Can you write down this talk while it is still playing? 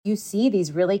You see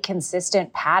these really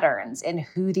consistent patterns in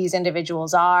who these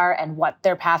individuals are and what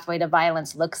their pathway to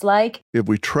violence looks like. If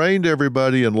we trained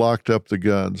everybody and locked up the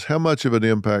guns, how much of an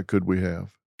impact could we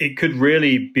have? It could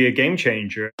really be a game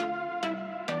changer.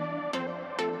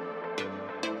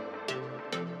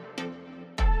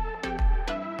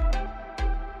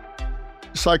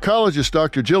 Psychologist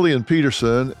Dr. Gillian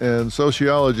Peterson and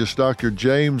sociologist Dr.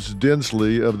 James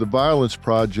Dinsley of the Violence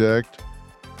Project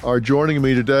are joining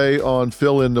me today on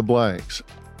Fill in the Blanks.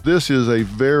 This is a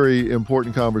very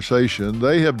important conversation.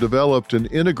 They have developed an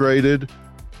integrated,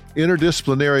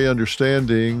 interdisciplinary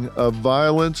understanding of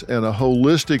violence and a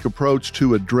holistic approach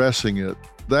to addressing it.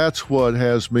 That's what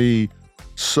has me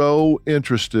so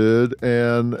interested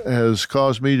and has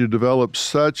caused me to develop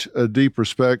such a deep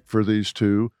respect for these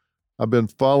two. I've been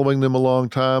following them a long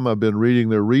time. I've been reading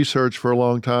their research for a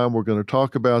long time. We're going to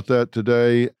talk about that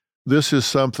today. This is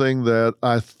something that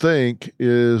I think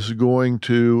is going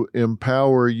to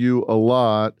empower you a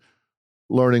lot,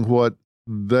 learning what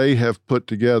they have put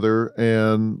together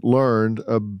and learned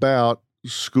about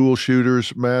school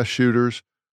shooters, mass shooters.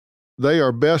 They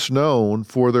are best known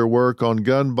for their work on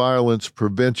gun violence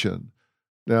prevention.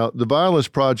 Now, the Violence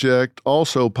Project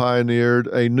also pioneered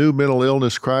a new mental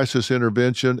illness crisis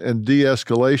intervention and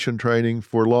de-escalation training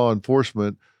for law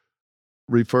enforcement,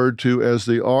 referred to as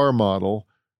the R model,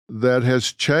 that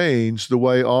has changed the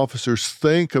way officers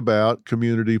think about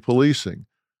community policing.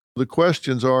 The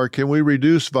questions are, can we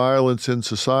reduce violence in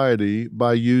society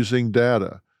by using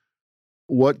data?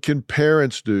 What can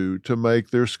parents do to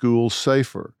make their schools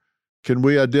safer? Can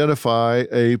we identify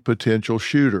a potential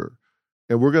shooter?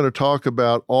 And we're going to talk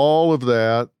about all of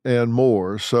that and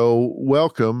more. So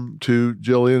welcome to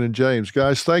Gillian and James.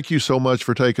 Guys, thank you so much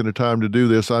for taking the time to do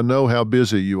this. I know how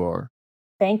busy you are.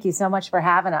 Thank you so much for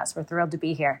having us. We're thrilled to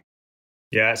be here.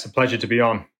 Yeah, it's a pleasure to be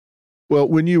on. Well,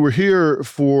 when you were here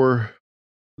for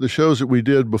the shows that we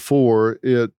did before,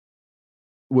 it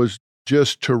was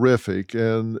just terrific.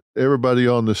 And everybody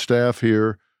on the staff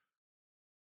here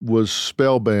was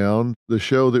spellbound. The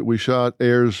show that we shot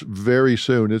airs very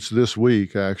soon. It's this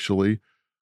week, actually,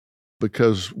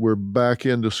 because we're back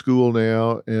into school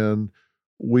now, and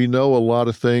we know a lot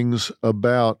of things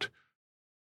about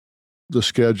the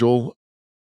schedule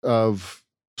of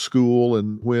school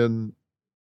and when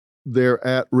they're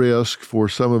at risk for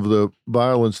some of the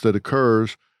violence that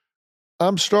occurs.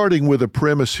 I'm starting with a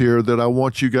premise here that I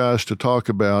want you guys to talk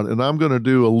about, and I'm going to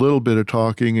do a little bit of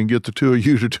talking and get the two of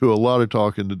you to do a lot of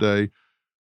talking today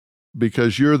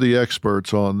because you're the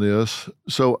experts on this.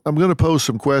 So I'm going to pose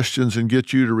some questions and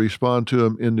get you to respond to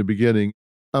them in the beginning.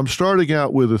 I'm starting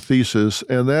out with a thesis,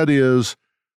 and that is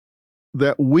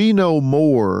that we know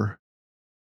more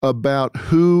about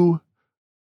who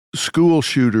school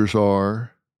shooters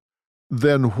are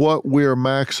than what we're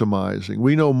maximizing.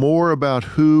 We know more about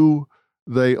who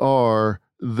they are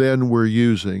than we're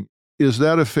using. Is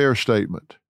that a fair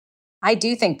statement? I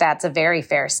do think that's a very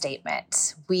fair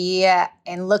statement. We,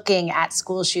 in looking at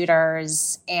school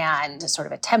shooters and sort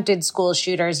of attempted school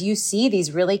shooters, you see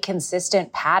these really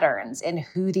consistent patterns in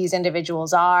who these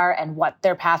individuals are and what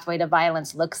their pathway to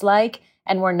violence looks like.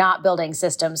 And we're not building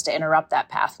systems to interrupt that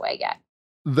pathway yet.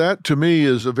 That, to me,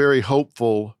 is a very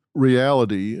hopeful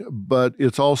reality, but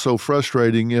it's also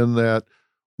frustrating in that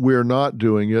we're not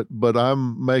doing it, but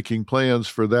I'm making plans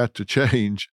for that to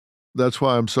change. That's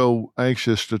why I'm so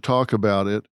anxious to talk about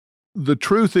it. The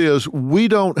truth is, we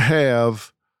don't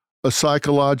have a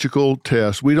psychological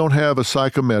test. We don't have a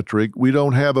psychometric. We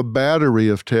don't have a battery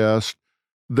of tests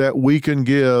that we can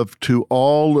give to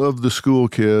all of the school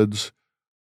kids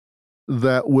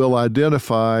that will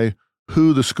identify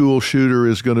who the school shooter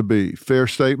is going to be. Fair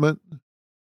statement?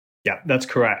 Yeah, that's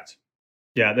correct.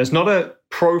 Yeah, there's not a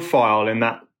profile in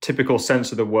that typical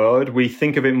sense of the word. We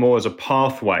think of it more as a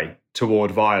pathway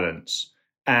toward violence.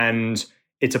 And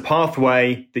it's a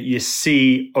pathway that you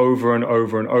see over and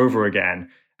over and over again.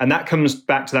 And that comes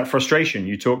back to that frustration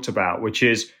you talked about, which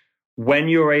is when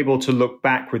you're able to look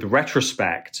back with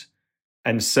retrospect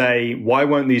and say, why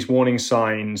weren't these warning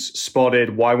signs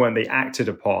spotted? Why weren't they acted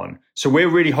upon? So we're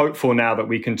really hopeful now that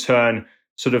we can turn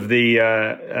sort of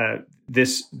the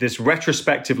this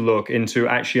retrospective look into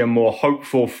actually a more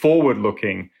hopeful,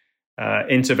 forward-looking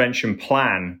intervention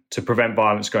plan to prevent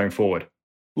violence going forward.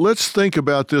 Let's think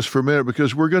about this for a minute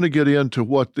because we're going to get into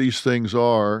what these things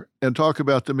are and talk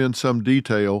about them in some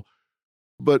detail.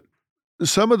 But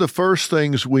some of the first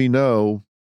things we know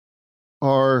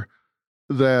are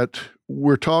that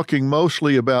we're talking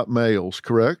mostly about males,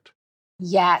 correct?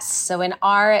 Yes. So in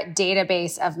our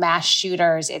database of mass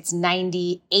shooters, it's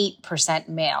 98%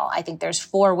 male. I think there's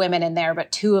 4 women in there,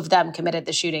 but 2 of them committed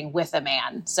the shooting with a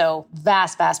man. So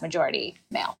vast majority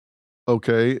male.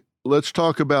 Okay. Let's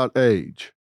talk about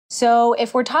age. So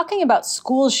if we're talking about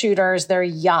school shooters, they're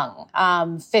young,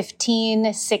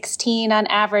 15, 16 on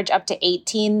average, up to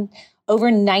 18.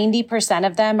 Over 90%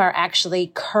 of them are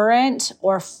actually current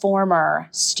or former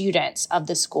students of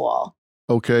the school.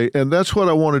 Okay. And that's what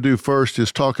I want to do first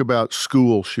is talk about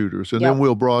school shooters, and then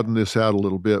we'll broaden this out a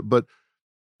little bit. But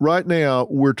right now,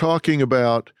 we're talking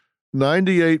about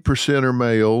 98% are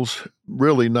males,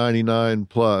 really 99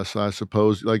 plus, I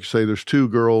suppose. Like you say, there's 2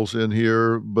 girls in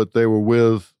here, but they were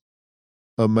with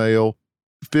a male.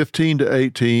 15 to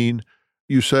 18,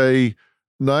 you say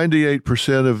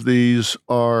 98% of these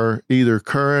are either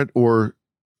current or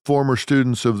former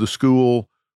students of the school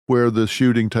where the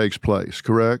shooting takes place,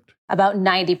 correct? About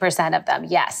 90% of them,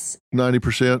 yes.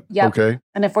 90%? Yep. Okay.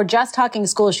 And if we're just talking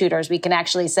school shooters, we can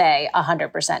actually say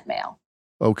 100% male.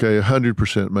 Okay,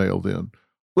 100% male then.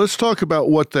 Let's talk about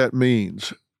what that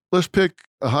means. Let's pick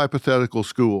a hypothetical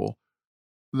school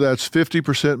that's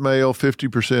 50% male,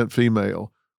 50%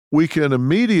 female. We can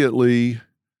immediately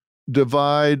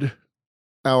divide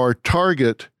our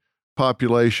target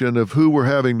population of who we're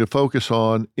having to focus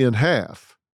on in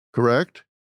half, correct?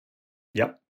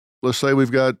 Yep. Let's say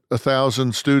we've got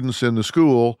 1,000 students in the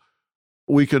school.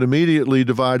 We could immediately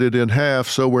divide it in half,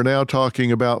 so we're now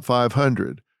talking about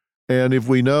 500. And if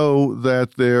we know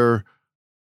that they're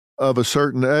of a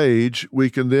certain age, we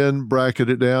can then bracket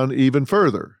it down even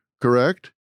further,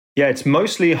 correct? Yeah, it's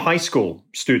mostly high school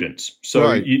students. So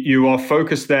right. you are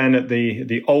focused then at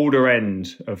the older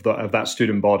end of that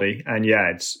student body. And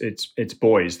yeah, it's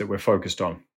boys that we're focused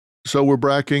on. So we're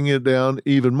bracketing it down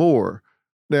even more.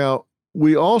 Now,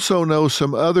 we also know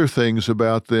some other things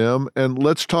about them, and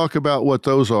let's talk about what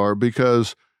those are,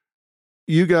 because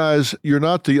you guys, you're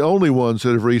not the only ones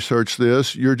that have researched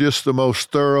this. You're just the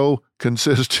most thorough,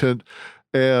 consistent,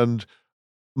 and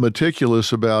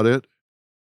meticulous about it.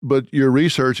 But your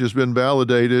research has been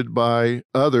validated by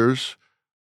others,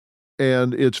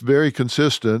 and it's very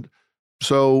consistent.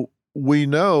 So we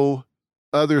know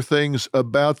other things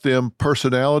about them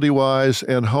personality-wise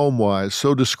and home-wise.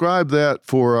 So describe that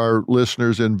for our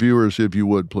listeners and viewers, if you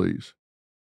would, please.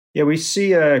 Yeah, we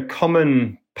see a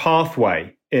common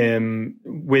pathway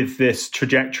with this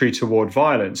trajectory toward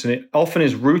violence, and it often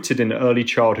is rooted in early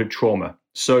childhood trauma.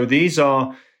 So these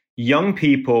are young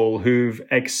people who've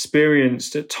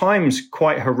experienced at times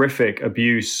quite horrific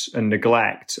abuse and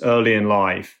neglect early in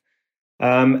life.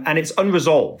 And it's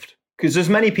unresolved because there's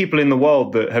many people in the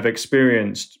world that have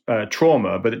experienced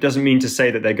trauma, but it doesn't mean to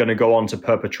say that they're going to go on to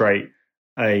perpetrate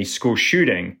a school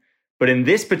shooting. But in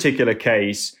this particular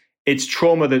case, it's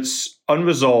trauma that's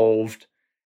unresolved,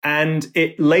 and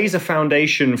it lays a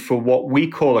foundation for what we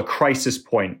call a crisis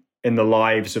point in the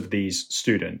lives of these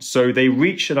students. So they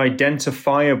reach an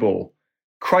identifiable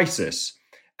crisis,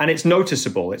 and it's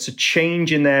noticeable. It's a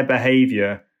change in their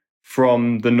behavior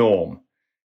from the norm.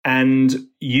 And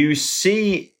you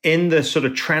see in the sort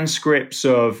of transcripts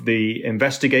of the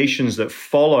investigations that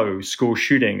follow school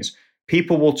shootings,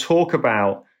 people will talk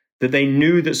about that they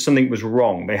knew that something was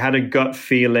wrong. They had a gut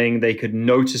feeling. They could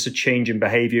notice a change in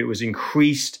behavior. It was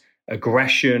increased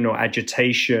aggression or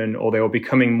agitation, or they were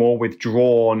becoming more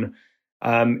withdrawn.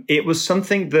 It was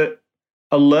something that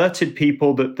alerted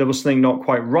people that there was something not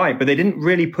quite right, but they didn't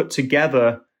really put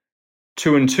together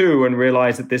 2 and 2 and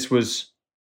realize that this was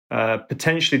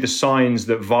potentially the signs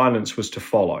that violence was to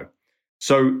follow.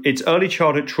 So it's early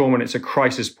childhood trauma and it's a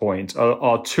crisis point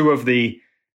are 2 of the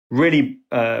really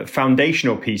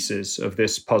foundational pieces of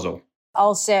this puzzle.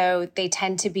 Also, they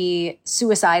tend to be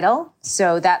suicidal,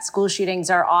 so that school shootings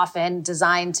are often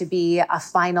designed to be a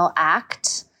final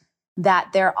act, that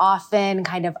they're often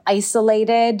kind of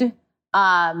isolated.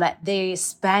 They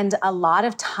spend a lot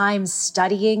of time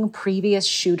studying previous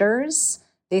shooters.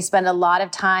 They spend a lot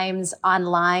of times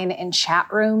online in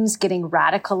chat rooms getting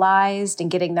radicalized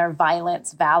and getting their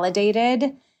violence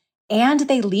validated. And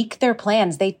they leak their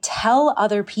plans. They tell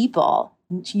other people,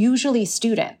 usually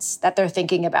students, that they're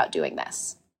thinking about doing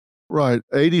this. Right.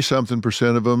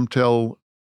 80-something% of them tell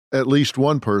at least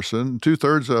one person.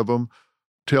 2/3 of them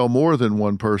tell more than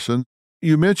one person.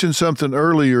 You mentioned something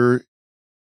earlier.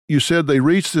 You said they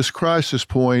reach this crisis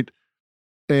point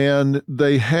and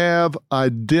they have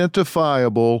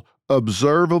identifiable,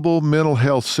 observable mental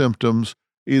health symptoms,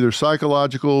 either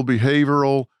psychological,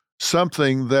 behavioral,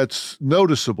 something that's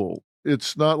noticeable.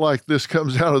 It's not like this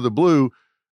comes out of the blue.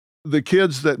 the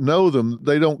kids that know them,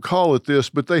 they don't call it this,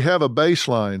 but they have a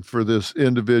baseline for this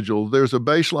individual. There's a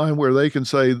baseline where they can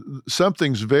say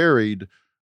something's varied.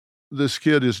 This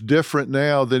kid is different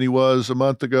now than he was a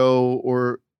month ago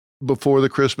or before the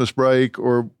Christmas break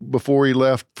or before he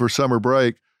left for summer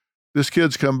break. This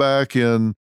kid's come back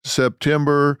in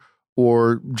September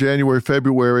or January,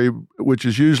 February, which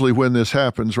is usually when this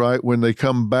happens, right? When they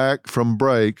come back from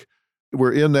break.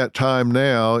 We're in that time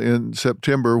now in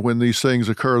September when these things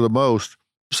occur the most.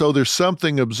 So there's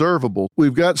something observable.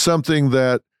 We've got something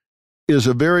that is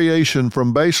a variation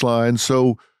from baseline.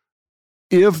 So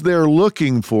if they're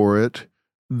looking for it,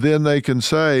 then they can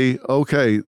say,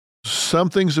 okay,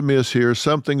 something's amiss here,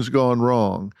 something's gone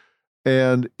wrong.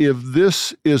 And if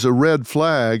this is a red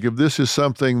flag, if this is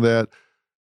something that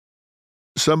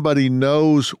somebody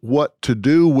knows what to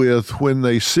do with when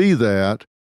they see that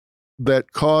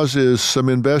causes some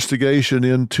investigation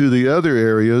into the other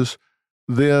areas,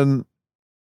 then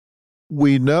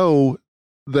we know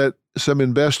that some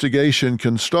investigation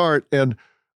can start. And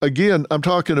again, I'm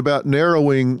talking about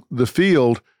narrowing the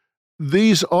field.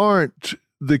 These aren't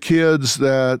the kids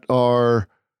that are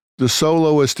the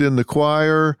soloist in the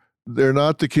choir. They're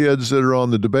not the kids that are on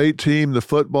the debate team, the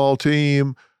football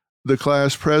team, the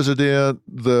class president,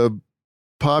 the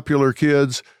popular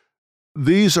kids.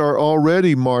 These are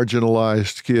already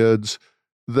marginalized kids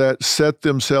that set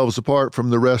themselves apart from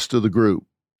the rest of the group.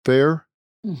 Fair?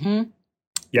 Mm-hmm.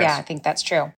 Yes. Yeah, I think that's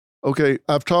true. Okay,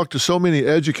 I've talked to so many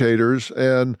educators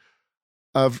and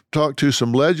I've talked to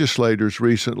some legislators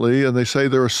recently, and they say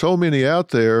there are so many out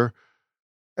there.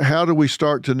 How do we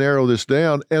start to narrow this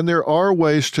down? And there are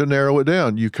ways to narrow it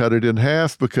down. You cut it in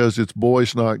half because it's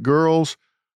boys, not girls.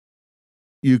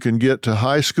 You can get to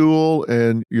high school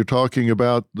and you're talking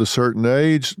about the certain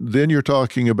age. Then you're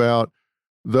talking about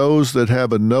those that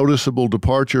have a noticeable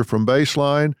departure from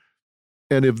baseline.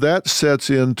 And if that sets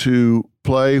into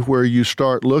play where you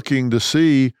start looking to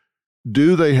see,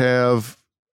 do they have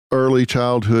early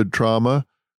childhood trauma?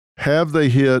 Have they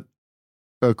hit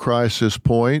a crisis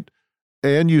point?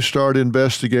 And you start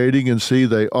investigating and see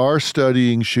they are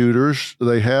studying shooters,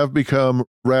 they have become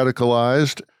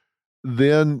radicalized,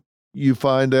 then you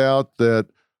find out that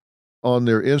on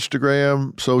their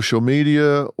Instagram, social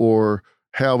media, or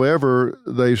however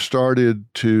they've started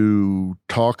to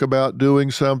talk about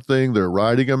doing something, they're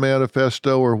writing a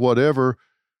manifesto or whatever.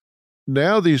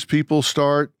 Now these people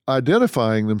start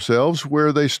identifying themselves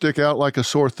where they stick out like a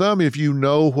sore thumb if you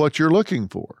know what you're looking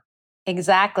for.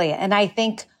 Exactly. And I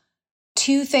think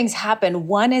two things happen.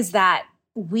 One is that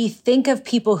we think of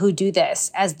people who do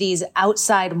this as these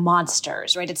outside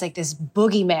monsters, right? It's like this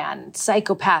boogeyman,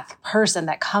 psychopath person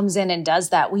that comes in and does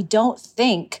that. We don't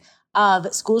think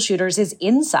of school shooters as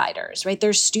insiders, right?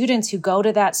 There's students who go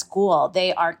to that school.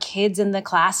 They are kids in the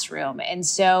classroom. And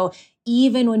so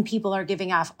even when people are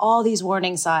giving off all these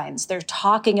warning signs, they're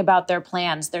talking about their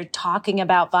plans, they're talking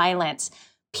about violence,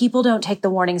 people don't take the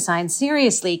warning signs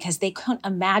seriously because they couldn't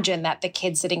imagine that the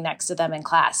kid sitting next to them in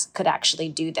class could actually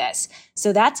do this.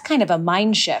 So that's kind of a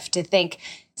mind shift to think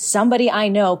somebody I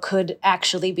know could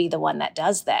actually be the one that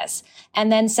does this.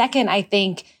 And then second, I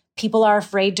think people are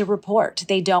afraid to report.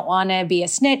 They don't want to be a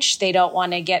snitch. They don't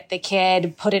want to get the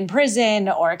kid put in prison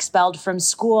or expelled from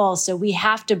school. So we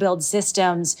have to build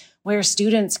systems where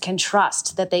students can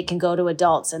trust that they can go to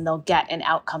adults and they'll get an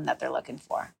outcome that they're looking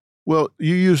for. Well,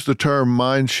 you use the term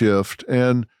mind shift,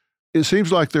 and it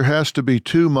seems like there has to be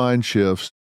two mind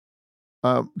shifts.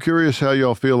 I'm curious how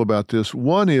y'all feel about this.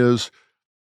 One is,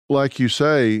 like you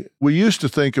say, we used to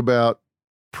think about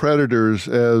predators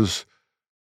as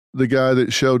the guy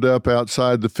that showed up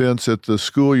outside the fence at the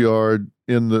schoolyard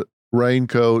in the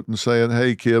raincoat and saying,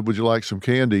 "Hey, kid, would you like some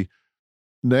candy?"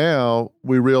 Now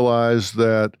we realize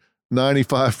that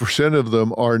 95% of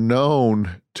them are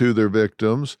known to their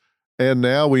victims. And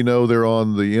now we know they're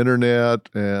on the internet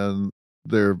and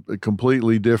they're a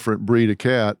completely different breed of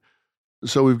cat.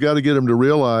 So we've got to get them to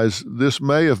realize this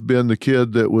may have been the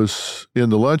kid that was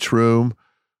in the lunchroom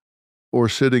or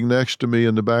sitting next to me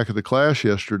in the back of the class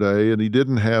yesterday, and he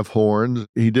didn't have horns.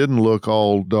 He didn't look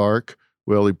all dark.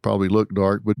 Well, he probably looked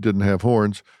dark, but didn't have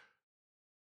horns.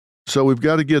 So we've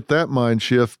got to get that mind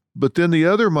shift. But then the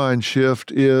other mind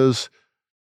shift is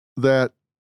that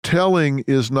telling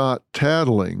is not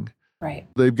tattling. Right.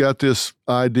 They've got this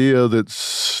idea that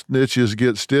snitches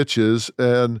get stitches,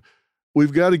 and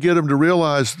we've got to get them to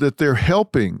realize that they're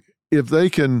helping. If they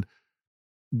can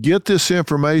get this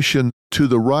information to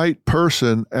the right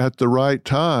person at the right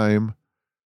time,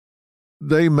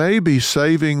 they may be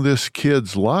saving this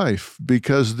kid's life,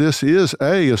 because this is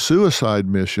A, suicide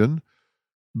mission,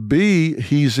 B,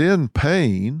 he's in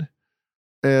pain,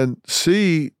 and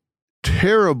C,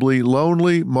 terribly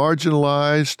lonely,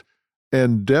 marginalized,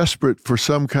 and desperate for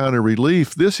some kind of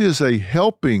relief. This is a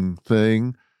helping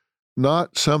thing,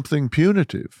 not something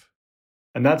punitive.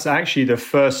 And that's actually the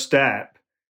first step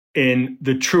in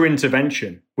the true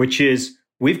intervention, which is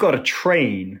we've got to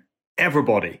train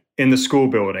everybody in the school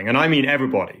building. And I mean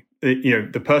everybody,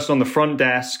 the person on the front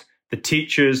desk, the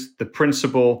teachers, the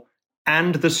principal,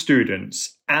 and the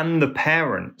students and the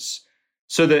parents,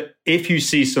 so that if you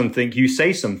see something, you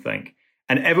say something.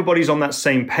 And everybody's on that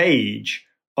same page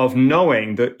of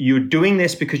knowing that you're doing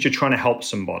this because you're trying to help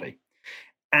somebody.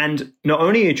 And not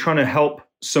only are you trying to help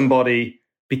somebody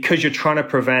because you're trying to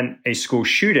prevent a school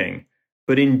shooting,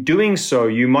 but in doing so,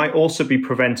 you might also be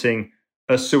preventing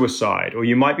a suicide, or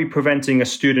you might be preventing a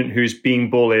student who's being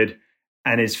bullied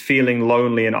and is feeling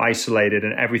lonely and isolated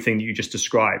and everything that you just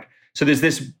described. So there's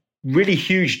this really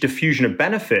huge diffusion of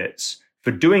benefits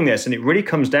for doing this. And it really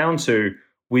comes down to,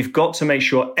 we've got to make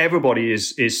sure everybody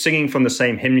is singing from the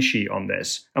same hymn sheet on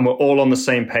this, and we're all on the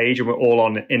same page and we're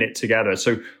all in it together.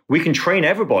 So we can train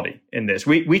everybody in this.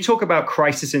 We talk about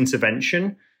crisis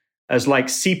intervention as like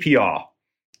CPR.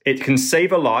 It can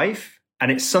save a life,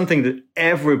 and it's something that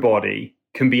everybody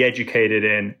can be educated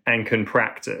in and can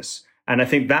practice. And I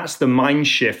think that's the mind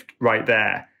shift right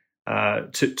there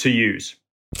to use.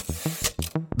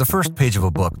 The first page of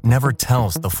a book never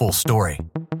tells the full story.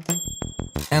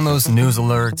 And those news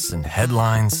alerts and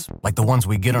headlines, like the ones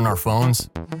we get on our phones,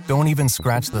 don't even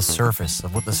scratch the surface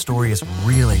of what the story is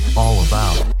really all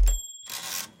about.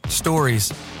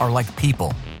 Stories are like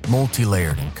people,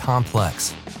 multi-layered and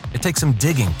complex. It takes some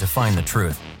digging to find the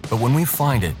truth, but when we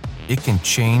find it, it can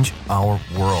change our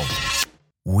world.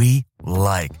 We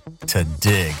like to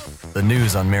dig. The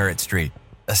news on Merritt Street.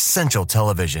 Essential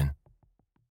television.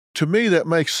 To me, that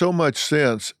makes so much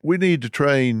sense. We need to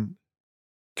train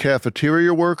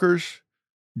cafeteria workers,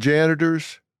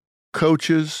 janitors,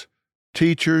 coaches,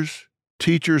 teachers,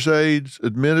 teachers' aides,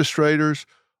 administrators,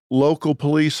 local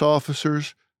police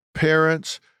officers,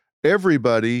 parents,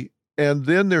 everybody. And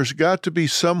then there's got to be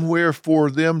somewhere for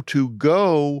them to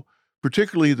go,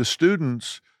 particularly the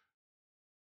students,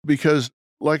 because,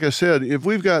 like I said, if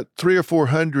we've got 300 or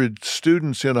 400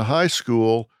 students in a high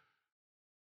school,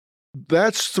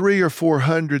 that's 300 or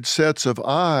 400 sets of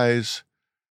eyes.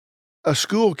 A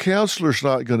school counselor's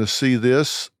not going to see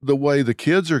this the way the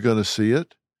kids are going to see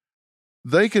it.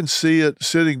 They can see it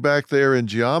sitting back there in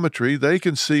geometry. They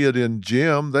can see it in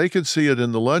gym. They can see it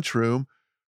in the lunchroom.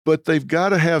 But they've got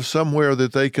to have somewhere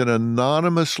that they can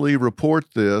anonymously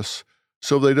report this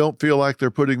so they don't feel like they're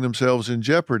putting themselves in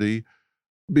jeopardy.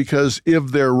 Because if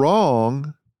they're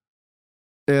wrong,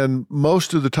 and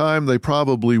most of the time they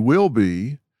probably will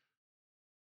be,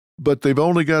 but they've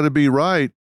only got to be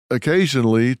right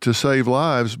occasionally to save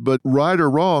lives. But right or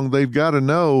wrong, they've got to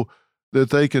know that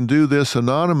they can do this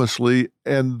anonymously,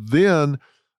 and then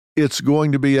it's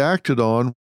going to be acted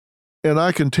on. And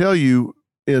I can tell you,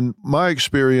 in my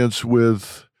experience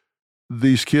with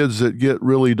these kids that get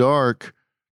really dark,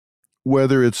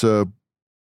 whether it's a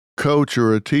coach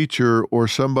or a teacher or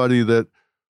somebody that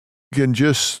can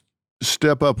just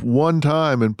step up one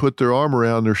time and put their arm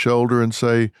around their shoulder and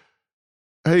say,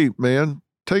 "Hey, man,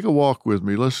 take a walk with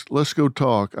me. Let's go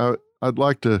talk. I'd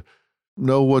like to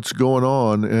know what's going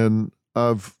on, and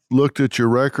I've looked at your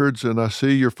records and I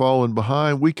see you're falling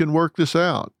behind. We can work this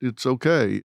out. It's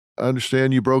okay. I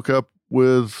understand you broke up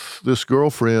with this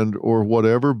girlfriend or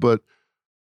whatever, but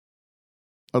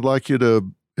I'd like you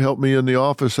to help me in the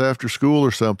office after school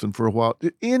or something for a while."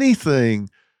 Anything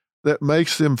that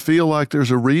makes them feel like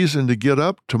there's a reason to get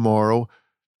up tomorrow,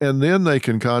 and then they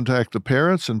can contact the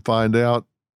parents and find out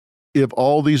if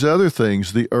all these other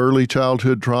things, the early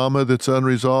childhood trauma that's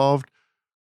unresolved,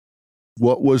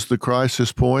 what was the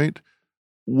crisis point?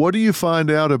 What do you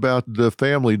find out about the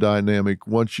family dynamic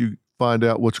once you find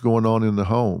out what's going on in the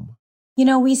home?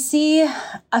 We see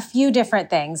a few different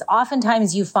things.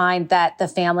 Oftentimes you find that the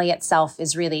family itself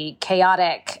is really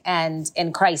chaotic and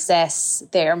in crisis.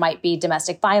 There might be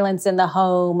domestic violence in the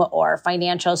home or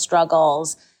financial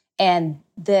struggles, and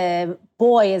the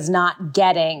boy is not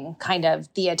getting kind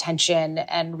of the attention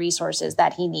and resources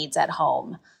that he needs at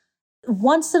home.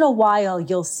 Once in a while,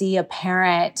 you'll see a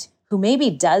parent who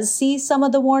maybe does see some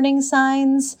of the warning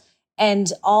signs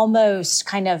and almost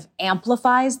kind of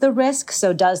amplifies the risk.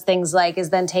 So does things like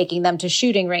is then taking them to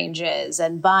shooting ranges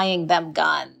and buying them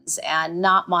guns and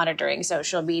not monitoring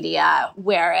social media,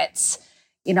 where it's,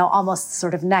 almost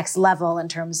sort of next level in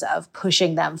terms of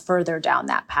pushing them further down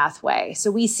that pathway.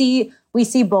 So we see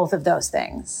both of those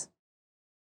things.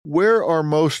 Where are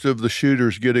most of the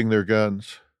shooters getting their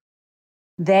guns?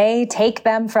 they take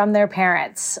them from their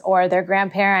parents or their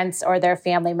grandparents or their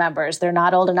family members. They're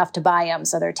not old enough to buy them,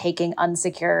 so they're taking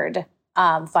unsecured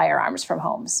firearms from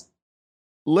homes.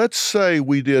 Let's say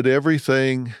we did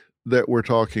everything that we're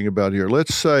talking about here.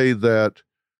 Let's say that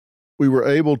we were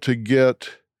able to get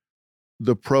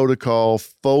the protocol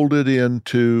folded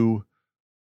into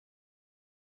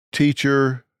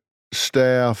teacher,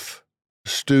 staff,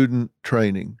 student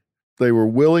training. They were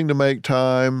willing to make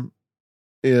time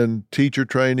in teacher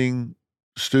training,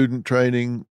 student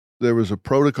training. There was a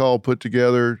protocol put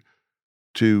together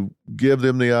to give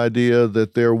them the idea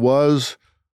that there was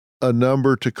a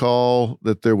number to call,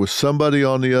 that there was somebody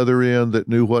on the other end that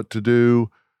knew what to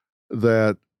do,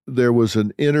 that there was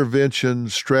an intervention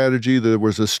strategy, there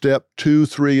was a step 2,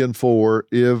 3, and 4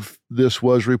 if this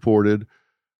was reported.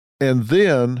 And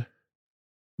then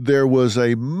there was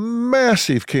a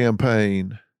massive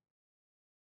campaign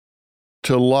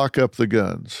to lock up the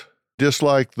guns, just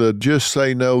like the Just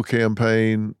Say No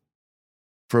campaign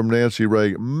from Nancy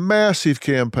Reagan. Massive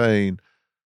campaign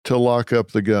to lock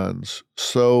up the guns.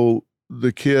 So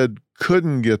the kid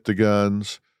couldn't get the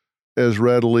guns as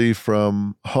readily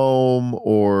from home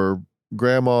or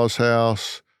grandma's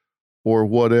house or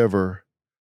whatever.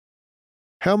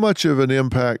 How much of an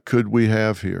impact could we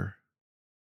have here?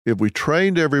 If we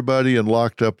trained everybody and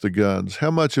locked up the guns,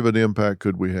 how much of an impact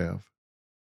could we have?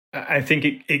 I think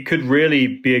it could really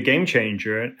be a game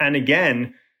changer. And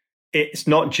again, it's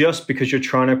not just because you're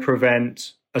trying to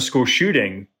prevent a school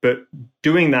shooting, but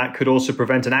doing that could also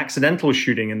prevent an accidental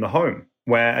shooting in the home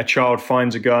where a child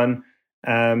finds a gun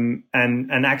and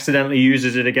accidentally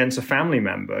uses it against a family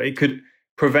member. It could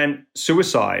prevent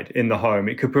suicide in the home.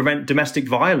 It could prevent domestic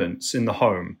violence in the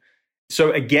home.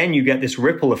 So again, you get this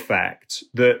ripple effect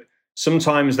that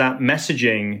sometimes that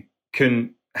messaging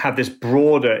can have this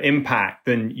broader impact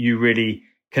than you really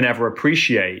can ever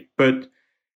appreciate. But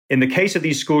in the case of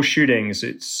these school shootings,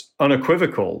 it's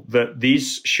unequivocal that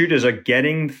these shooters are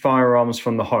getting firearms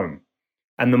from the home.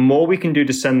 And the more we can do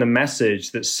to send the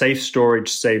message that safe storage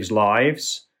saves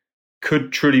lives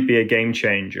could truly be a game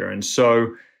changer. And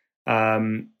so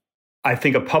I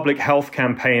think a public health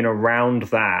campaign around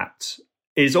that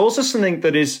is also something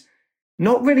that is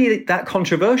not really that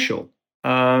controversial.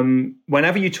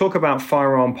 Whenever you talk about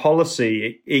firearm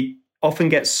policy, it often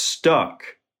gets stuck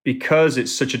because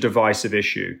it's such a divisive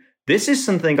issue. This is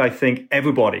something I think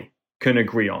everybody can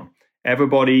agree on.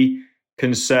 Everybody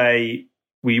can say,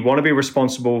 we want to be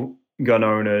responsible gun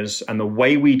owners. And the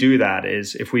way we do that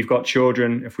is if we've got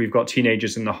children, if we've got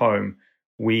teenagers in the home,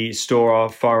 we store our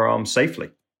firearms safely.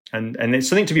 And it's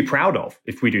something to be proud of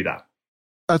if we do that.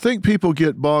 I think people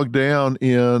get bogged down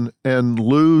in and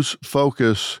lose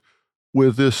focus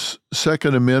with this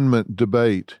Second Amendment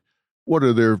debate. What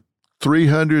are there,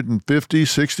 350,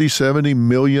 60, 70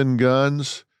 million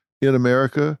guns in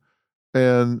America?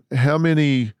 And how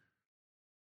many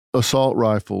assault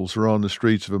rifles are on the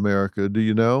streets of America? Do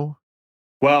you know?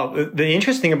 Well, the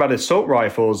interesting thing about assault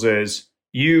rifles is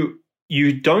you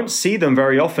don't see them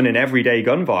very often in everyday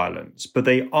gun violence, but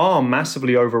they are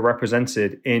massively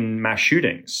overrepresented in mass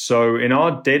shootings. So in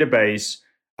our database,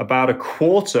 about a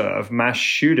quarter of mass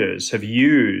shooters have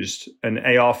used an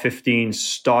AR-15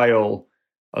 style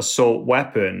assault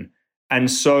weapon. And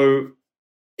so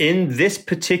in this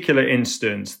particular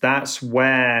instance, that's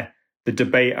where the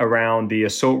debate around the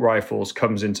assault rifles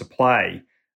comes into play.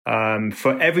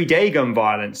 For everyday gun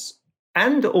violence,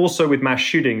 and also with mass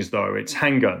shootings, though, it's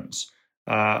handguns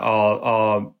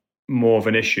are more of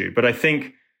an issue. But I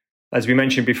think, as we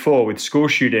mentioned before, with school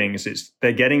shootings,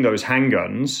 they're getting those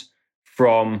handguns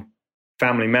from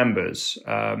family members.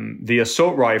 The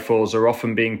assault rifles are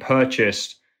often being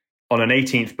purchased on an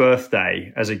 18th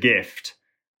birthday as a gift.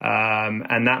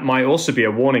 And that might also be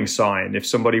a warning sign if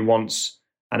somebody wants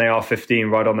an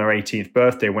AR-15 right on their 18th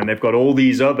birthday, when they've got all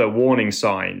these other warning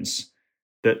signs,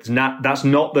 that's not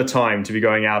the time to be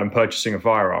going out and purchasing a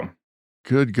firearm.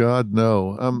 Good God,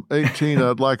 no. I'm 18.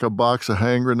 I'd like a box of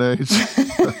hand grenades.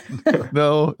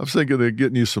 No, I'm thinking of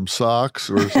getting you some socks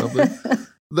or something.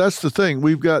 That's the thing.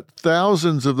 We've got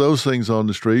thousands of those things on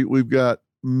the street. We've got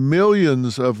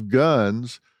millions of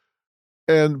guns,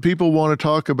 and people want to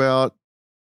talk about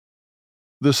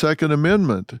the Second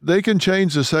Amendment. They can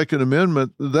change the Second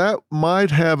Amendment. That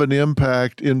might have an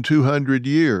impact in 200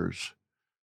 years.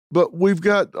 But we've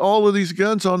got all of these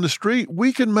guns on the street.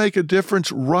 We can make a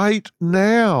difference right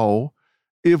now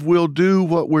if we'll do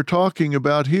what we're talking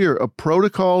about here, a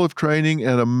protocol of training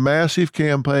and a massive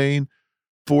campaign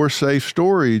for safe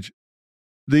storage.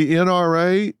 The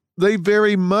NRA, they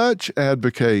very much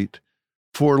advocate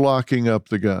for locking up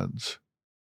the guns.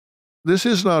 This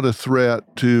is not a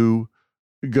threat to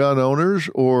gun owners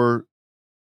or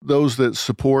those that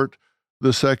support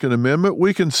the Second Amendment.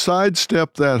 We can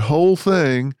sidestep that whole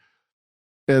thing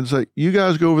and say, you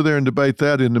guys go over there and debate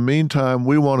that. In the meantime,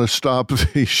 we want to stop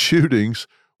these shootings,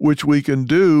 which we can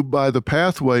do by the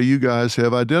pathway you guys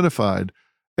have identified.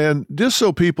 And just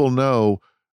so people know,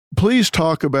 please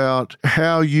talk about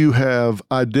how you have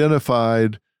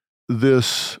identified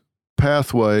this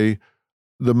pathway,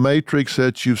 the matrix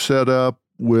that you've set up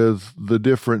with the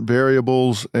different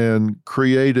variables and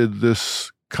created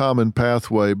this common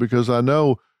pathway, because I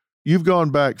know you've gone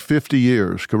back 50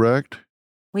 years, correct?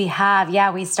 We have,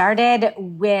 yeah. We started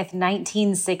with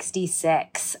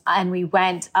 1966 and we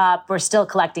went up. We're still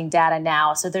collecting data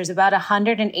now. So there's about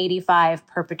 185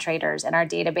 perpetrators in our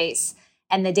database.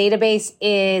 And the database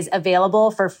is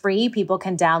available for free. People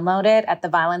can download it at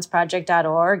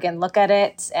theviolenceproject.org and look at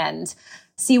it and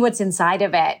see what's inside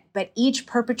of it. But each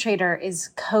perpetrator is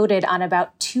coded on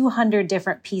about 200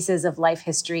 different pieces of life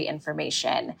history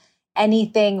information.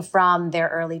 Anything from their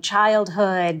early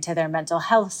childhood to their mental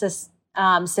health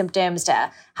symptoms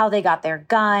to how they got their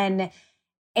gun.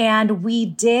 And we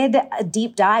did a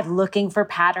deep dive looking for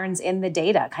patterns in the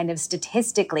data, kind of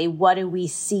statistically, what do we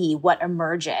see, what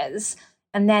emerges?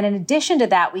 And then in addition to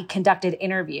that, we conducted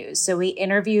interviews. So we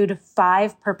interviewed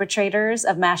 5 perpetrators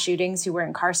of mass shootings who were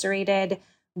incarcerated.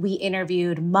 We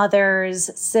interviewed mothers,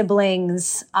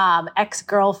 siblings,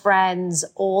 ex-girlfriends,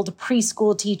 old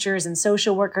preschool teachers and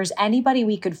social workers, anybody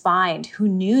we could find who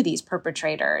knew these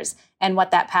perpetrators and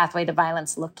what that pathway to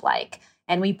violence looked like.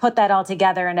 And we put that all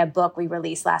together in a book we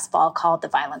released last fall called The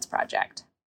Violence Project.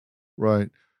 Right.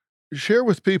 Share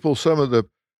with people some of the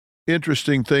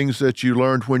interesting things that you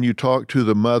learned when you talked to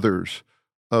the mothers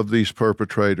of these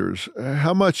perpetrators.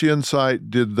 How much insight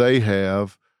did they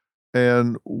have,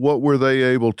 and what were they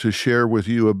able to share with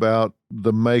you about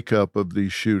the makeup of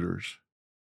these shooters?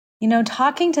 You know,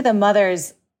 talking to the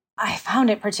mothers, I found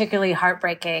it particularly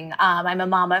heartbreaking. I'm a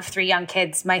mom of 3 young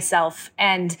kids myself,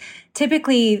 and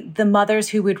typically the mothers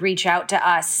who would reach out to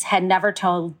us had never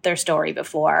told their story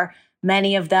before.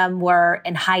 Many of them were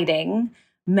in hiding.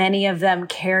 Many of them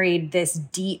carried this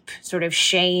deep sort of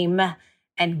shame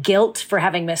and guilt for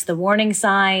having missed the warning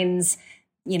signs.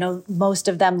 You know, most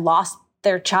of them lost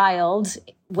their child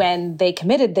when they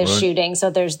committed this shooting.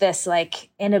 So there's this like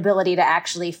inability to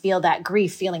actually feel that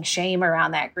grief, feeling shame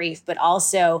around that grief. But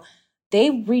also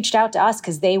they reached out to us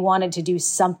because they wanted to do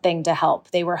something to help.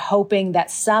 They were hoping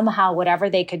that somehow whatever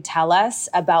they could tell us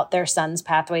about their son's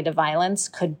pathway to violence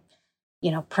could, you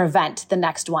know, prevent the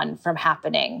next one from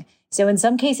happening. So in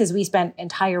some cases, we spent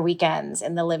entire weekends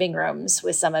in the living rooms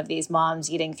with some of these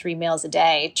moms eating 3 meals a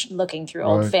day, looking through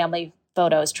old family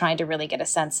photos, trying to really get a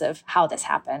sense of how this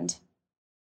happened.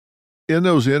 In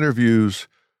those interviews,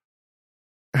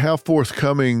 how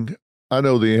forthcoming, I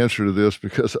know the answer to this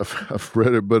because I've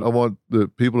read it, but I want the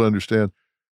people to understand,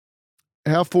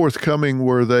 how forthcoming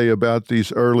were they about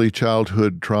these early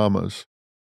childhood traumas?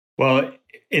 Well,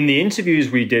 in the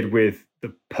interviews we did with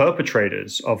the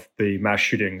perpetrators of the mass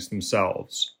shootings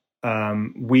themselves,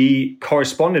 we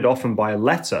corresponded often by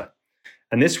letter.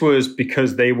 And this was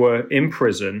because they were in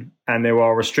prison and there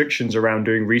are restrictions around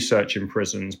doing research in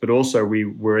prisons, but also we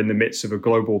were in the midst of a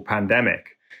global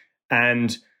pandemic.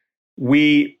 And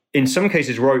we, in some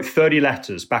cases, wrote 30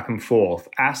 letters back and forth,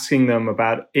 asking them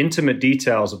about intimate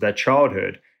details of their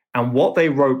childhood. And what they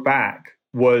wrote back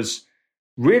was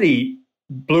really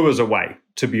blew us away,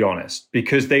 to be honest,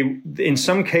 because they, in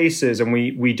some cases, and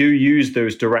we do use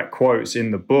those direct quotes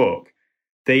in the book,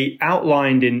 they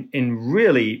outlined in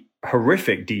really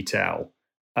horrific detail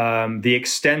the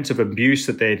extent of abuse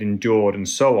that they had endured and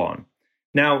so on.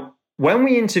 Now, when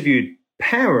we interviewed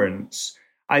parents,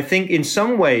 I think in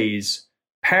some ways,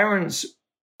 parents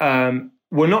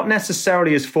were not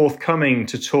necessarily as forthcoming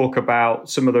to talk about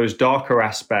some of those darker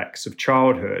aspects of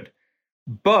childhood,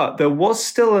 but there was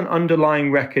still an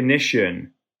underlying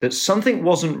recognition that something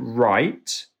wasn't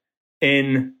right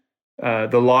in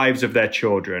the lives of their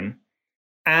children,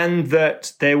 and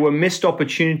that there were missed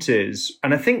opportunities,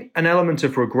 and I think an element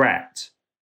of regret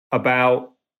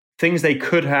about things they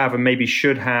could have and maybe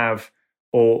should have,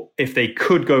 or if they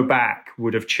could go back,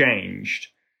 would have changed,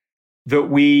 that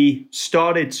we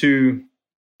started to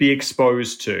be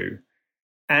exposed to.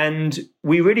 And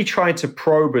we really tried to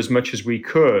probe as much as we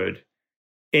could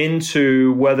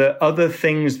into whether other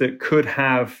things that could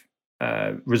have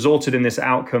resulted in this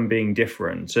outcome being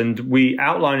different. And we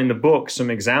outline in the book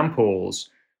some examples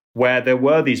where there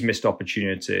were these missed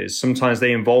opportunities. Sometimes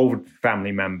they involved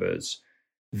family members,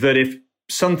 that if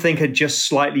something had just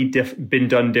slightly been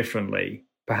done differently,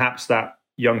 perhaps that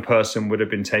young person would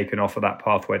have been taken off of that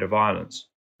pathway to violence.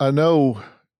 I know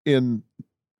in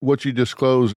what you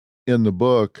disclose in the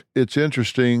book, it's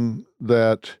interesting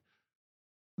that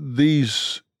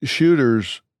these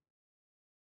shooters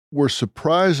were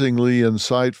surprisingly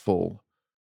insightful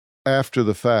after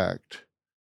the fact,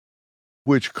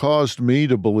 which caused me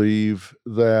to believe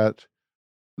that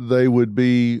they would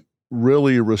be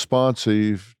really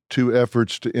responsive to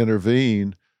efforts to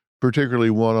intervene, particularly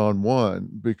one-on-one,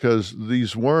 because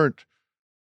these weren't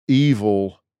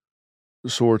evil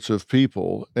sorts of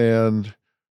people. And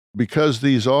because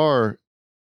these are,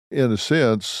 in a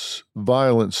sense,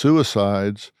 violent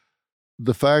suicides,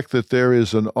 the fact that there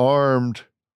is an armed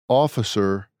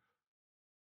officer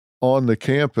on the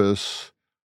campus,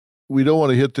 we don't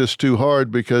want to hit this too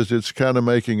hard because it's kind of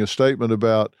making a statement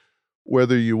about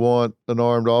whether you want an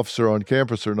armed officer on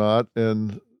campus or not.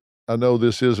 And I know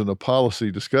this isn't a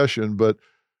policy discussion, but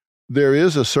there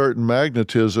is a certain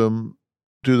magnetism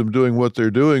to them doing what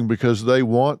they're doing because they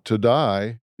want to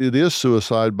die. It is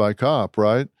suicide by cop,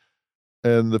 right?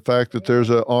 And the fact that there's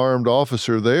an armed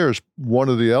officer there is one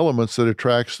of the elements that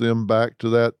attracts them back to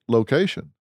that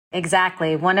location.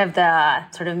 Exactly. One of the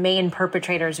sort of main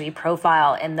perpetrators we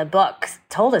profile in the book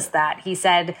told us that. He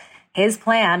said his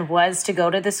plan was to go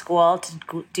to the school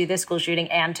to do the school shooting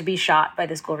and to be shot by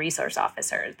the school resource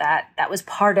officer. That was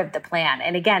part of the plan.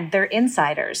 And again, they're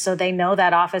insiders, so they know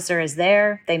that officer is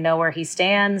there. They know where he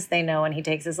stands. They know when he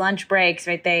takes his lunch breaks.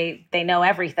 Right? They know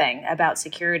everything about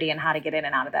security and how to get in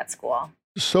and out of that school.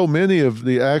 So many of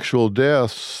the actual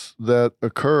deaths that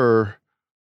occur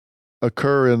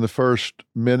in the first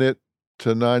minute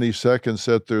to 90 seconds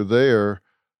that they're there.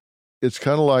 It's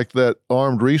kind of like that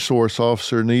armed resource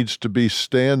officer needs to be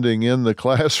standing in the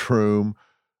classroom,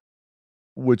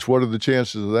 which what are the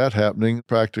chances of that happening?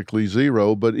 Practically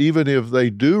zero. But even if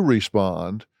they do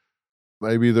respond,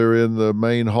 maybe they're in the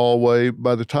main hallway,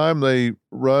 by the time they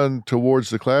run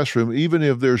towards the classroom, even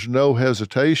if there's no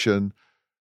hesitation,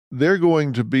 they're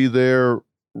going to be there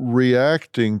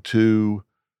reacting to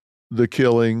the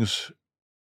killings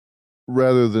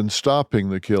rather than stopping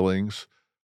the killings.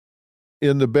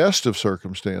 In the best of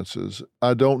circumstances,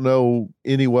 I don't know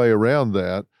any way around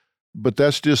that, but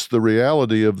that's just the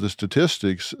reality of the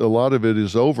statistics. A lot of it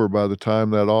is over by the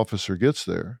time that officer gets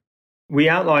there. We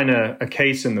outline a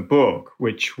case in the book,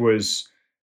 which was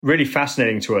really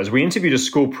fascinating to us. We interviewed a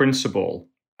school principal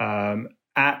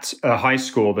at a high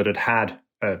school that had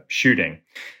a shooting.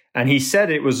 And he said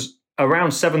it was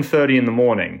around 7:30 in the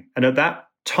morning. And at that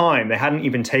time, they hadn't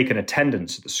even taken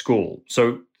attendance at the school.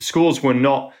 So schools were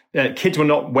not, kids were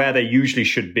not where they usually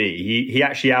should be. He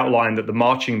actually outlined that the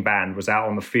marching band was out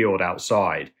on the field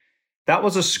outside. That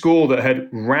was a school that had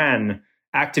ran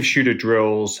active shooter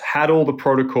drills, had all the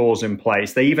protocols in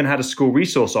place. They even had a school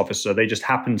resource officer. They just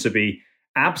happened to be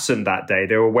absent that day.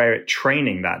 They were away at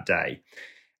training that day.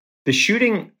 The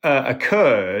shooting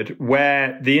occurred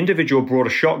where the individual brought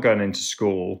a shotgun into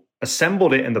school,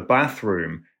 assembled it in the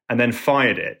bathroom, and then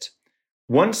fired it.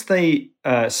 Once the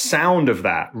sound of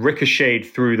that ricocheted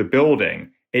through the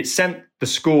building, it sent the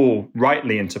school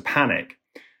rightly into panic.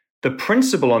 The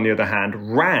principal, on the other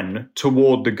hand, ran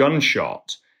toward the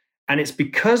gunshot. And it's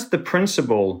because the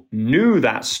principal knew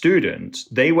that student,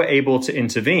 they were able to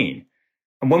intervene.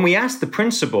 And when we asked the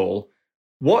principal,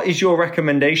 what is your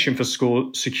recommendation for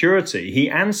school security? He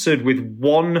answered with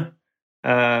one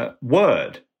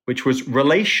word, which was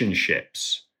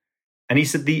relationships. And he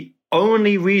said the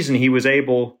only reason he was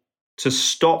able to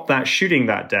stop that shooting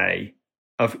that day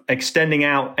of extending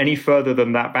out any further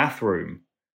than that bathroom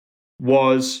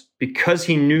was because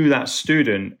he knew that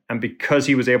student and because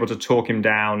he was able to talk him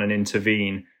down and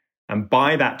intervene. And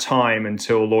by that time,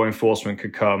 until law enforcement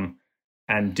could come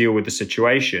and deal with the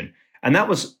situation. And that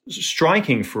was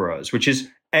striking for us, which is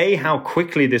A, how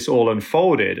quickly this all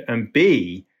unfolded, and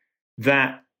B,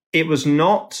 that it was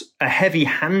not a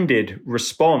heavy-handed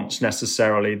response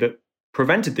necessarily that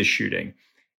prevented this shooting.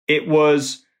 It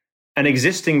was an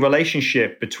existing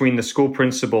relationship between the school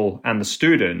principal and the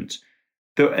student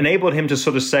that enabled him to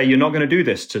sort of say, you're not going to do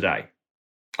this today.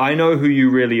 I know who you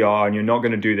really are, and you're not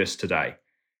going to do this today.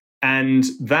 And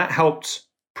that helped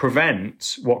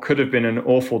prevent what could have been an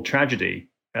awful tragedy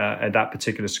at that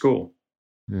particular school.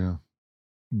 Yeah.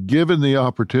 Given the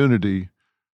opportunity,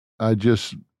 I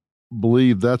just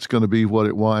believe that's going to be what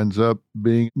it winds up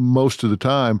being most of the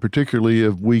time, particularly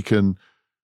if we can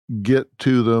get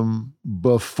to them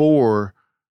before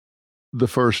the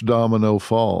first domino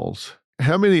falls.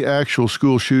 How many actual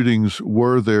school shootings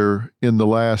were there in the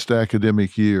last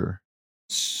academic year?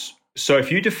 So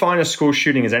if you define a school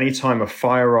shooting as any time a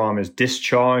firearm is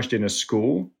discharged in a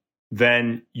school,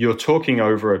 then you're talking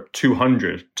over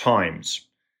 200 times.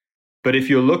 But if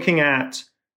you're looking at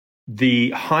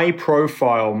the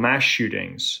high-profile mass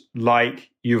shootings like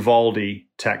Uvalde,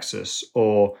 Texas,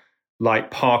 or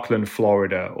like Parkland,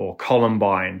 Florida, or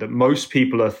Columbine, that most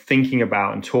people are thinking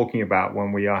about and talking about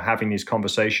when we are having these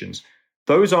conversations,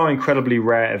 those are incredibly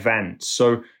rare events.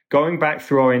 So going back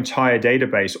through our entire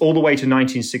database, all the way to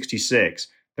 1966,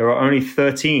 there are only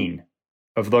 13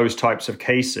 of those types of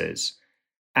cases.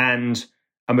 And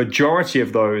a majority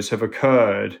of those have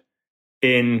occurred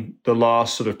in the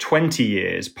last sort of 20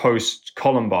 years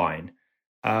post-Columbine.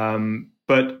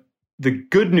 But the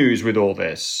good news with all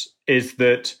this is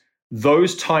that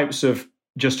those types of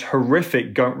just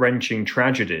horrific, gut-wrenching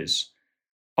tragedies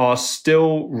are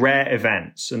still rare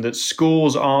events, and that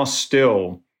schools are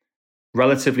still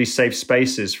relatively safe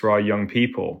spaces for our young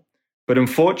people. But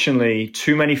unfortunately,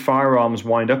 too many firearms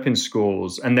wind up in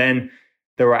schools, and then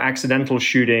there are accidental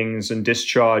shootings and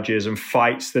discharges and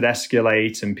fights that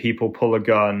escalate and people pull a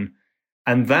gun.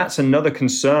 And that's another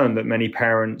concern that many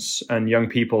parents and young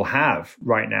people have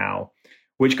right now,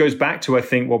 which goes back to, I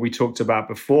think, what we talked about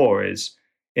before is,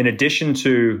 in addition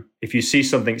to if you see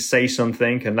something, say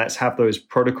something, and let's have those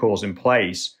protocols in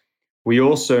place, we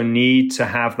also need to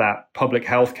have that public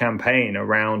health campaign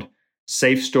around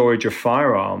safe storage of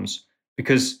firearms,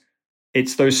 because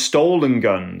it's those stolen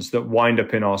guns that wind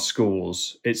up in our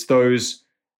schools. It's those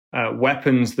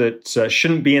weapons that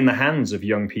shouldn't be in the hands of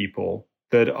young people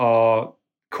that are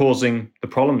causing the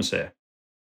problems here.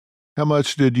 How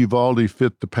much did Uvalde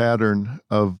fit the pattern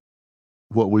of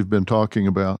what we've been talking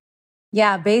about?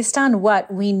 Yeah, based on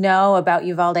what we know about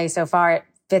Uvalde so far, it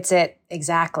fits it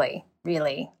exactly,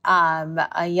 really.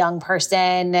 A young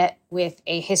person with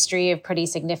a history of pretty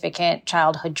significant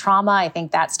childhood trauma. I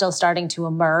think that's still starting to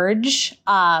emerge.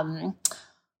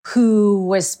 Who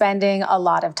was spending a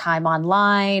lot of time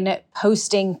online,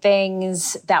 posting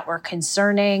things that were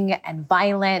concerning and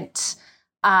violent,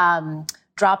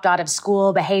 dropped out of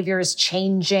school, behaviors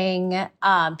changing.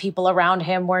 People around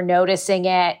him were noticing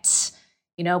it,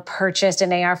 purchased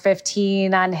an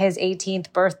AR-15 on his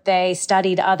 18th birthday,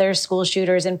 studied other school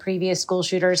shooters and previous school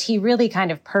shooters. He really kind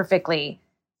of perfectly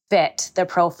fit the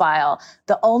profile.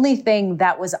 The only thing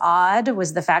that was odd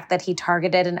was the fact that he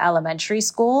targeted an elementary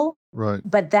school. Right.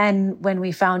 But then when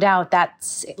we found out,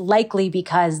 that's likely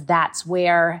because that's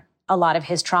where a lot of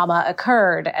his trauma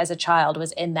occurred as a child,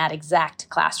 was in that exact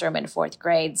classroom in fourth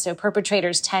grade. So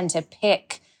perpetrators tend to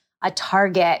pick a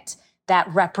target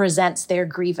that represents their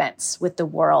grievance with the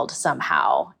world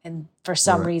somehow. And for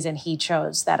some reason, he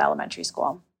chose that elementary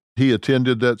school. He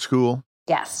attended that school?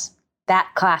 Yes, that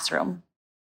classroom.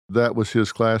 That was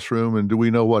his classroom. And do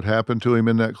we know what happened to him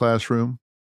in that classroom?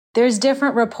 There's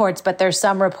different reports, but there's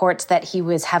some reports that he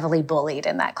was heavily bullied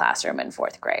in that classroom in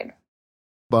fourth grade.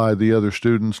 By the other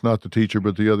students, not the teacher,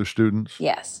 but the other students?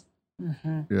 Yes.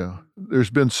 Mm-hmm. Yeah. There's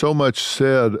been so much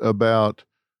said about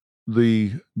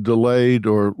the delayed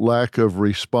or lack of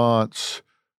response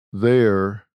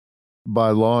there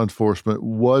by law enforcement.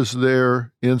 Was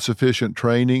there insufficient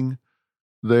training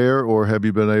there, or have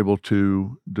you been able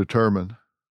to determine?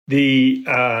 The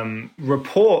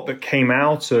report that came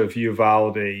out of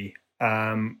Uvalde,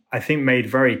 I think, made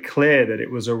very clear that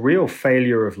it was a real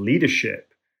failure of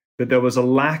leadership, that there was a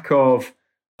lack of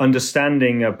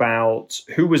understanding about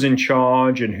who was in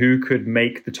charge and who could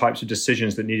make the types of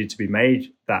decisions that needed to be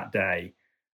made that day.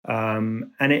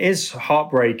 And it is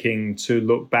heartbreaking to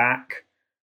look back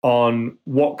on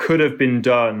what could have been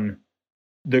done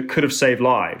that could have saved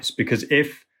lives, because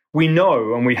if we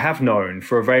know, and we have known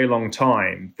for a very long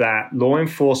time, that law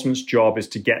enforcement's job is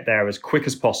to get there as quick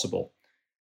as possible.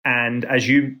 And as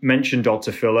you mentioned,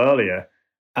 Dr. Phil, earlier,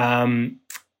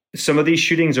 some of these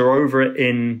shootings are over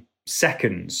in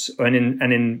seconds and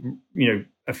in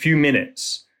a few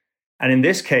minutes. And in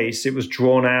this case, it was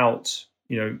drawn out,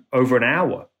 over an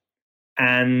hour.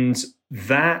 And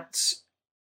that,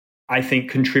 I think,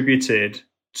 contributed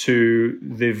to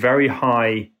the very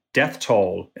high death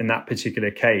toll in that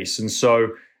particular case. And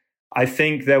so I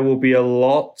think there will be a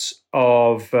lot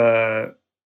of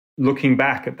looking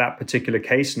back at that particular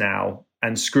case now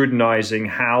and scrutinizing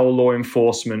how law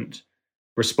enforcement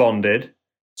responded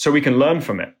so we can learn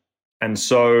from it. And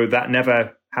so that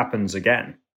never happens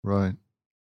again. Right.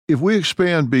 If we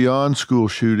expand beyond school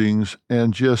shootings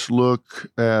and just look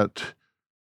at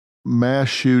mass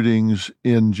shootings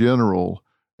in general,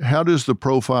 how does the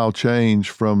profile change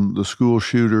from the school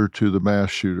shooter to the mass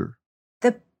shooter?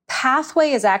 The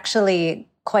pathway is actually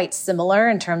quite similar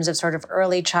in terms of sort of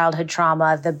early childhood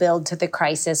trauma, the build to the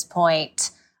crisis point,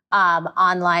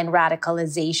 online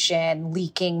radicalization,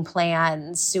 leaking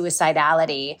plans,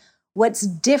 suicidality. What's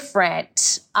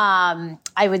different, I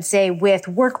would say, with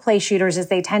workplace shooters is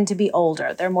they tend to be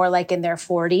older. They're more like in their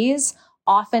 40s.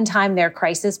 Oftentimes, their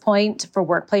crisis point for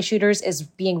workplace shooters is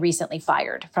being recently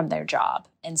fired from their job.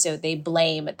 And so they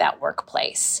blame that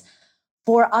workplace.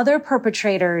 For other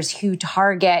perpetrators who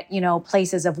target,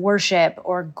 places of worship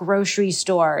or grocery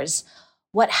stores,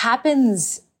 what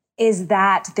happens is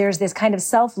that there's this kind of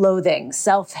self-loathing,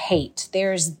 self-hate.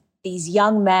 There's these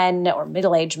young men or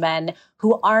middle-aged men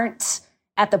who aren't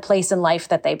at the place in life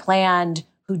that they planned,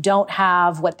 who don't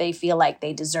have what they feel like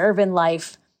they deserve in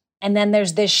life. And then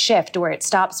there's this shift where it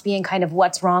stops being kind of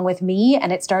what's wrong with me,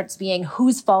 and it starts being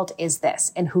whose fault is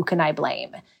this and who can I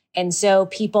blame? And so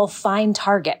people find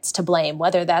targets to blame,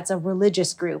 whether that's a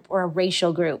religious group or a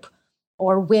racial group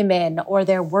or women or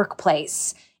their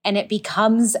workplace. And it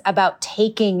becomes about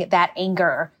taking that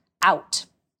anger out.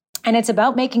 And it's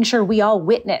about making sure we all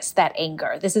witness that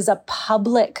anger. This is a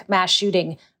public mass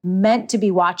shooting meant to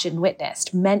be watched and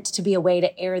witnessed, meant to be a way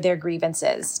to air their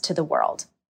grievances to the world.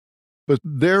 But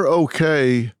they're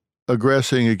okay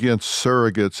aggressing against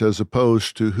surrogates as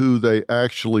opposed to who they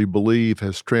actually believe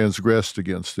has transgressed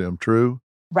against them, true?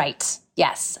 Right.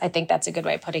 Yes, I think that's a good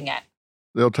way of putting it.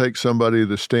 They'll take somebody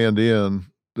to stand in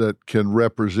that can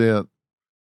represent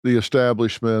the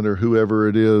establishment or whoever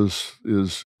it is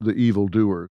the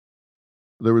evildoer.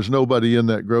 There was nobody in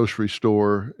that grocery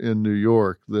store in New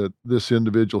York that this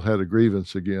individual had a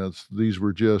grievance against. These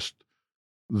were just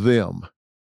them.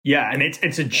 Yeah, and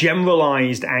it's a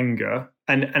generalized anger.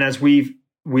 And as we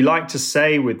like to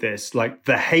say with this, like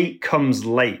the hate comes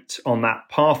late on that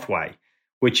pathway,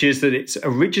 which is that it's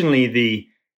originally the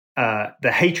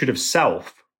hatred of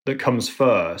self that comes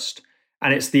first.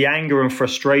 And it's the anger and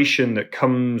frustration that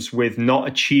comes with not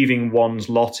achieving one's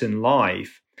lot in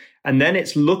life. And then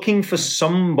it's looking for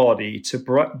somebody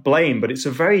to blame, but it's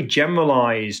a very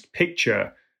generalized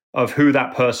picture of who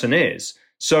that person is.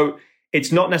 So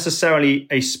it's not necessarily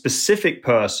a specific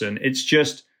person. It's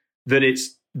just that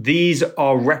these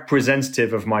are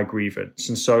representative of my grievance.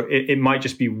 And so it might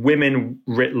just be women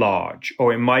writ large,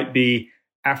 or it might be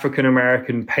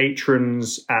African-American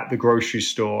patrons at the grocery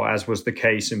store, as was the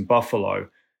case in Buffalo,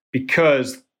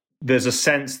 because there's a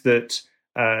sense that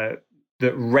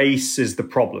that race is the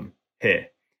problem here,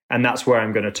 and that's where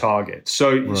I'm going to target.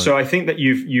 So, right. So I think that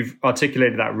you've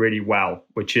articulated that really well,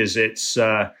 which is it's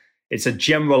a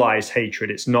generalized hatred.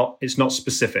 It's not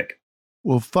specific.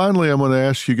 Well, finally, I'm going to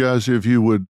ask you guys if you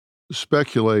would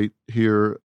speculate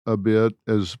here a bit,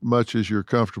 as much as you're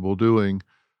comfortable doing.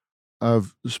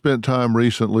 I've spent time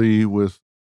recently with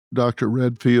Dr.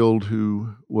 Redfield,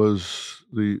 who was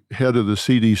the head of the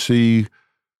CDC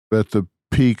at the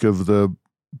peak of the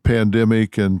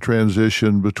pandemic and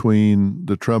transition between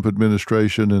the Trump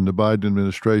administration and the Biden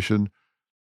administration,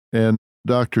 and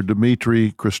Dr.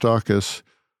 Dimitri Christakis,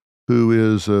 who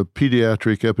is a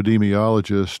pediatric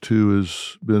epidemiologist who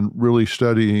has been really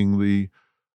studying the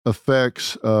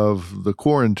effects of the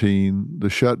quarantine, the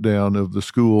shutdown of the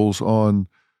schools on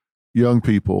young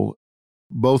people.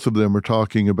 Both of them are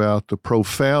talking about the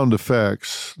profound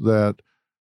effects that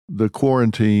the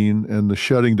quarantine and the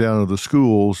shutting down of the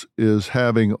schools is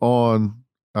having on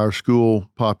our school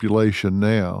population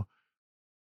now,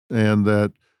 and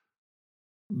that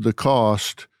the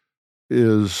cost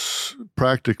is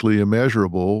practically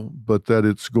immeasurable, but that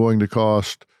it's going to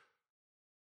cost,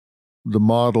 the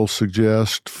model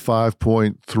suggests,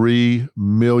 5.3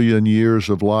 million years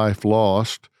of life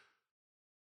lost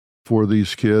for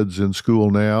these kids in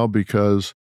school now,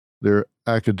 because their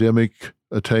academic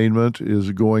attainment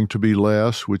is going to be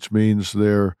less, which means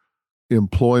their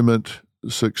employment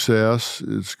success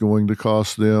is going to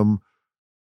cost them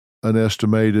an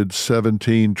estimated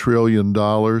 $17 trillion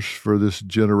for this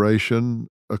generation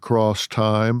across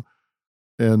time.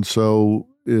 And so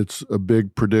it's a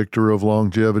big predictor of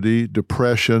longevity.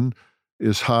 Depression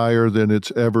is higher than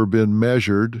it's ever been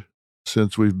measured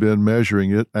since we've been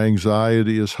measuring it.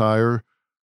 Anxiety is higher.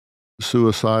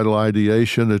 Suicidal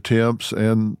ideation attempts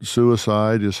and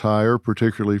suicide is higher,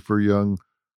 particularly for young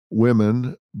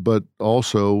women, but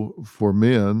also for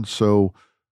men. So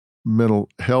mental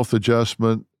health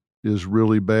adjustment is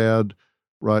really bad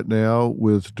right now,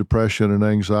 with depression and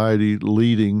anxiety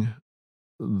leading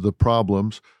the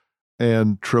problems,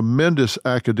 and tremendous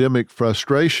academic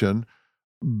frustration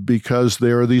because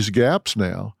there are these gaps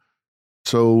now.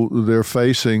 So they're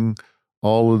facing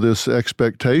all of this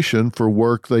expectation for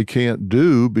work they can't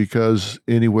do because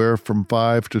anywhere from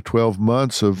 5 to 12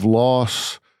 months of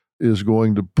loss is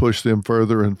going to push them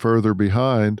further and further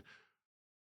behind.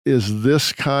 Is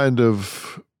this kind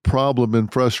of problem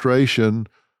and frustration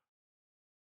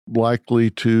likely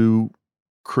to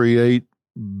create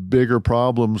bigger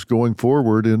problems going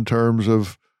forward in terms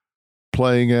of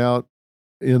playing out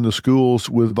in the schools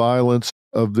with violence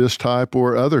of this type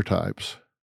or other types?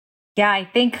 Yeah, I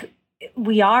think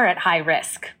we are at high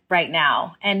risk right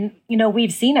now. And,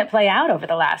 we've seen it play out over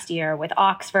the last year with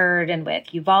Oxford and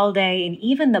with Uvalde and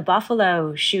even the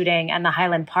Buffalo shooting and the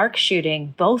Highland Park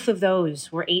shooting. Both of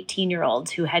those were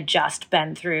 18-year-olds who had just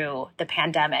been through the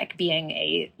pandemic, being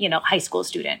a, high school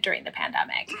student during the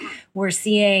pandemic. We're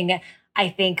seeing, I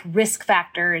think, risk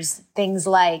factors, things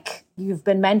like you've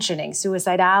been mentioning,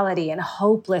 suicidality and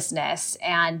hopelessness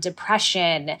and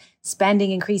depression, spending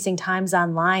increasing times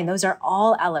online. Those are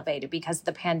all elevated because of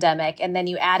the pandemic. And then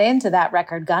you add into that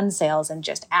record gun sales and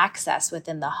just access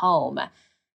within the home,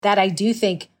 that I do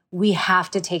think we have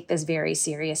to take this very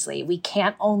seriously. We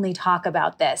can't only talk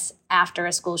about this after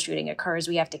a school shooting occurs.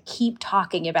 We have to keep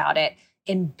talking about it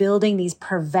in building these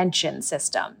prevention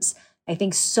systems. I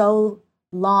think so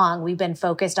long we've been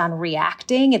focused on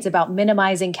reacting. It's about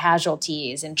minimizing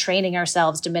casualties and training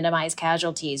ourselves to minimize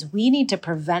casualties. We need to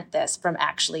prevent this from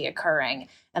actually occurring.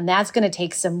 And that's going to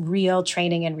take some real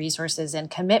training and resources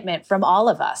and commitment from all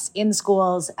of us in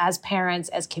schools, as parents,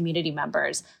 as community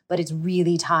members. But it's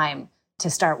really time to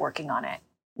start working on it.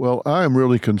 Well, I am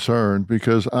really concerned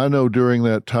because I know during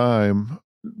that time,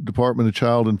 Department of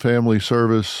Child and Family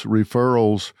Service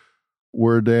referrals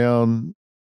were down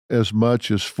as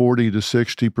much as 40 to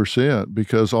 60%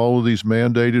 because all of these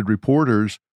mandated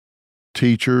reporters,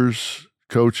 teachers,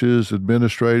 coaches,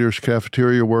 administrators,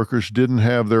 cafeteria workers didn't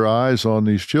have their eyes on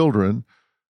these children.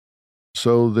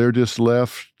 So they're just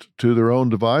left to their own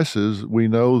devices. We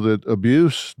know that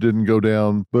abuse didn't go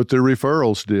down, but the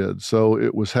referrals did. So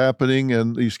it was happening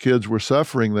and these kids were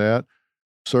suffering that.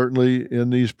 Certainly in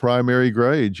these primary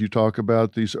grades, you talk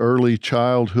about these early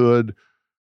childhood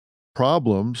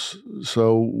problems.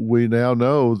 So we now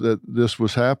know that this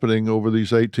was happening over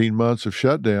these 18 months of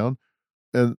shutdown.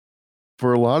 And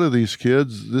for a lot of these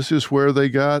kids, this is where they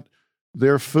got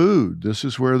their food. This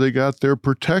is where they got their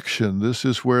protection. This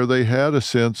is where they had a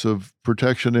sense of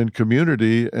protection and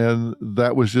community, and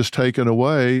that was just taken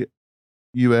away.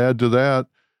 You add to that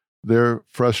their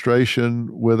frustration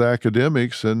with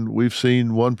academics, and we've seen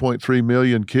 1.3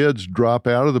 million kids drop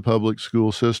out of the public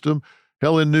school system.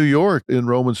 Hell, in New York,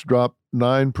 enrollments dropped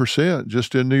 9%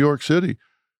 just in New York City.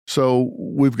 So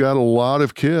we've got a lot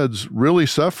of kids really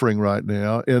suffering right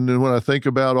now. And then when I think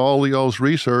about all y'all's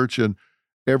research and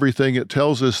everything it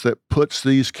tells us that puts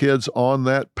these kids on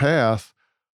that path,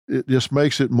 it just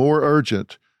makes it more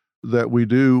urgent that we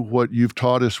do what you've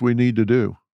taught us we need to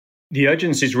do. The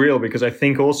urgency is real because I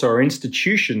think also our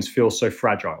institutions feel so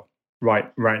fragile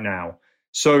right now.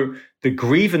 So the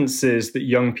grievances that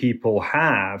young people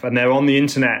have, and they're on the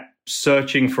internet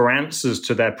searching for answers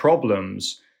to their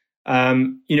problems,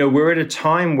 we're at a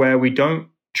time where we don't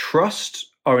trust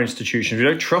our institutions. We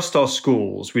don't trust our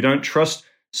schools. We don't trust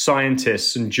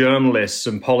scientists and journalists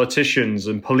and politicians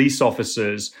and police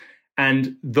officers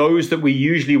and those that we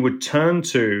usually would turn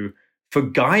to for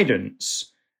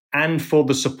guidance and for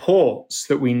the supports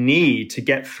that we need to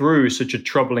get through such a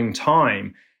troubling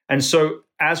time. And so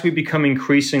as we become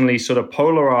increasingly sort of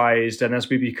polarized and as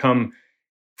we become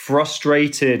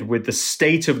frustrated with the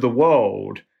state of the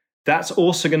world, that's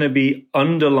also going to be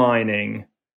underlining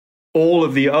all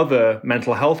of the other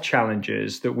mental health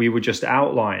challenges that we were just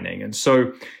outlining. And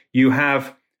so you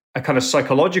have a kind of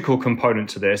psychological component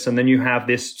to this, and then you have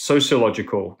this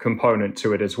sociological component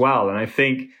to it as well. And I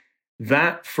think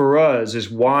that for us is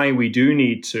why we do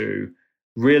need to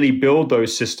really build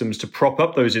those systems to prop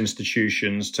up those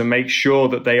institutions to make sure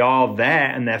that they are there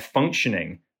and they're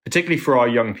functioning, particularly for our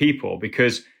young people,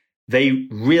 because they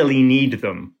really need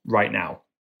them right now.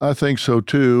 I think so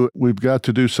too. We've got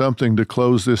to do something to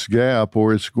close this gap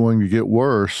or it's going to get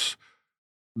worse.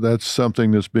 That's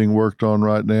something that's being worked on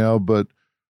right now, but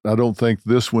I don't think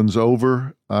this one's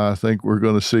over. I think we're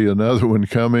going to see another one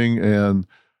coming, and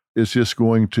it's just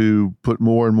going to put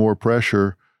more and more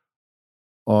pressure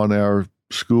on our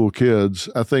school kids.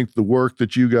 I think the work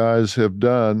that you guys have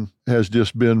done has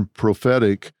just been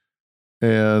prophetic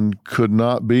and could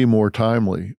not be more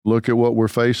timely. Look at what we're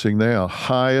facing now.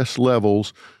 Highest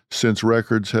levels since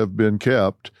records have been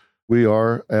kept. We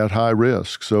are at high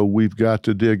risk, so we've got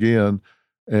to dig in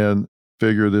and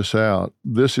figure this out.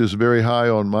 This is very high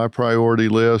on my priority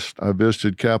list. I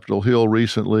visited Capitol Hill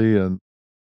recently and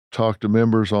talked to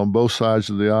members on both sides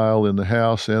of the aisle in the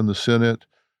House and the Senate.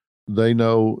 They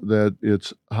know that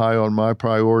it's high on my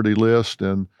priority list,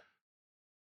 and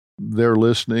they're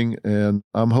listening, and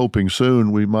I'm hoping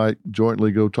soon we might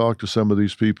jointly go talk to some of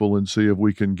these people and see if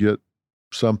we can get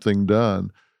something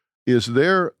done. Is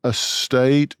there a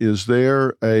state, is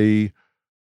there a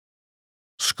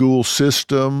school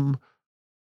system,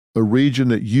 a region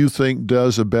that you think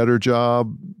does a better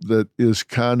job, that is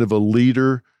kind of a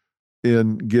leader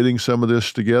in getting some of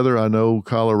this together? I know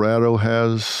Colorado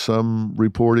has some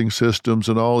reporting systems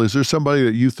and all. Is there somebody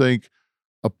that you think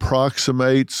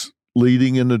approximates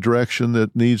leading in the direction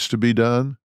that needs to be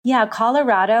done? Yeah,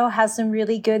 Colorado has some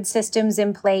really good systems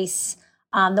in place.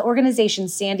 The organization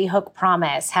Sandy Hook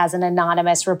Promise has an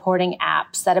anonymous reporting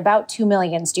apps that about 2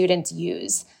 million students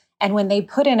use. And when they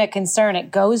put in a concern,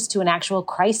 it goes to an actual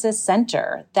crisis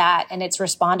center and it's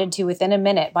responded to within a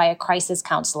minute by a crisis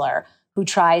counselor who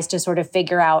tries to sort of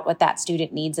figure out what that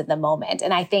student needs at the moment.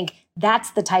 And I think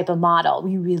that's the type of model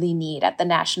we really need at the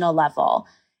national level.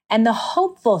 And the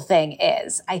hopeful thing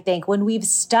is, I think, when we've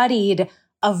studied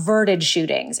averted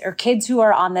shootings or kids who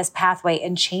are on this pathway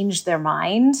and changed their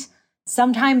mind,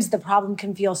 sometimes the problem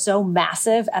can feel so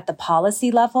massive at the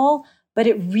policy level, but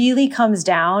it really comes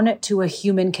down to a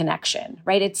human connection,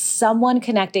 right? It's someone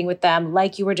connecting with them,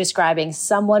 like you were describing,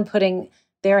 someone putting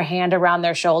their hand around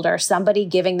their shoulder, somebody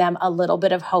giving them a little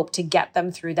bit of hope to get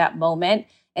them through that moment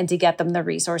and to get them the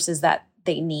resources that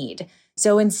they need.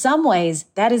 So in some ways,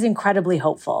 that is incredibly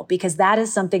hopeful because that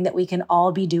is something that we can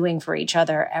all be doing for each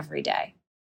other every day.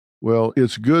 Well,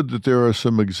 it's good that there are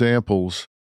some examples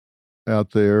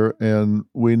out there, and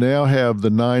we now have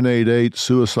the 988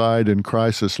 Suicide and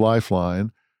Crisis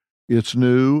Lifeline. It's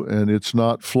new and it's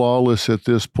not flawless at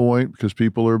this point because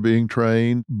people are being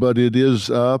trained, but it is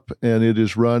up and it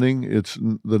is running. It's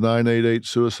the 988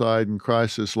 Suicide and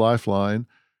Crisis Lifeline.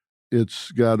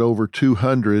 It's got over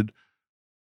 200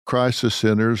 crisis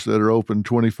centers that are open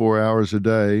 24 hours a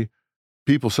day.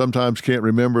 People sometimes can't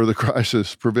remember the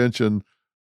crisis prevention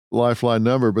lifeline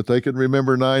number, but they can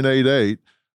remember 988.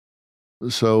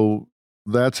 So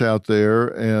that's out there,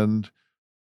 and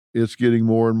it's getting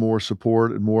more and more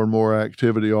support and more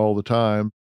activity all the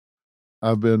time.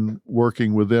 I've been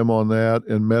working with them on that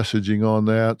and messaging on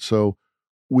that. So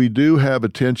we do have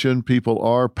attention. People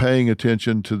are paying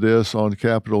attention to this on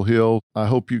Capitol Hill. I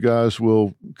hope you guys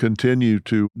will continue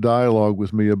to dialogue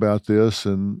with me about this,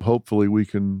 and hopefully we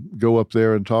can go up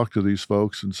there and talk to these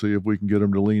folks and see if we can get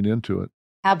them to lean into it.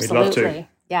 Absolutely.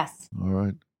 Yes. All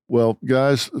right. Well,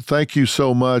 guys, thank you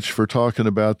so much for talking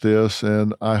about this.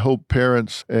 And I hope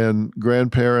parents and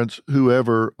grandparents,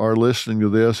 whoever are listening to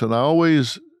this, and I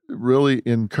always really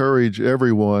encourage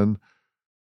everyone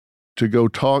to go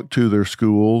talk to their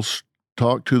schools,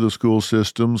 talk to the school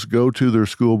systems, go to their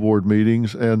school board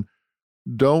meetings, and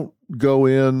don't go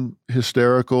in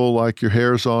hysterical like your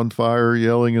hair's on fire,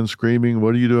 yelling and screaming,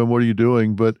 "What are you doing? What are you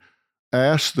doing?" But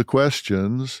ask the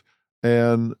questions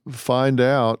and find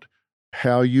out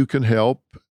how you can help.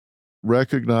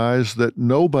 Recognize that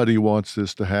nobody wants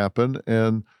this to happen,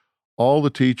 and all the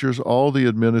teachers, all the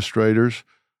administrators,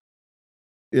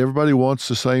 everybody wants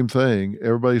the same thing.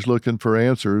 Everybody's looking for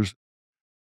answers.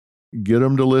 Get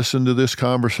them to listen to this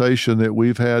conversation that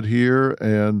we've had here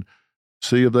and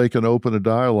see if they can open a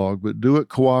dialogue, but do it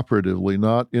cooperatively,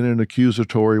 not in an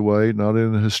accusatory way, not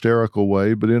in a hysterical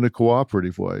way, but in a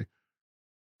cooperative way.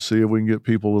 See if we can get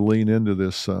people to lean into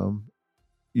this some.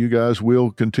 You guys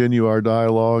will continue our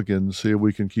dialogue and see if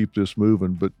we can keep this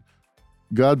moving. But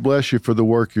God bless you for the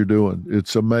work you're doing.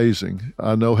 It's amazing.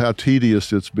 I know how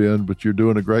tedious it's been, but you're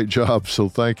doing a great job. So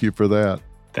thank you for that.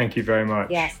 Thank you very much.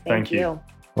 Yes, thank you.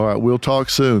 All right, we'll talk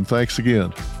soon. Thanks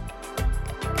again.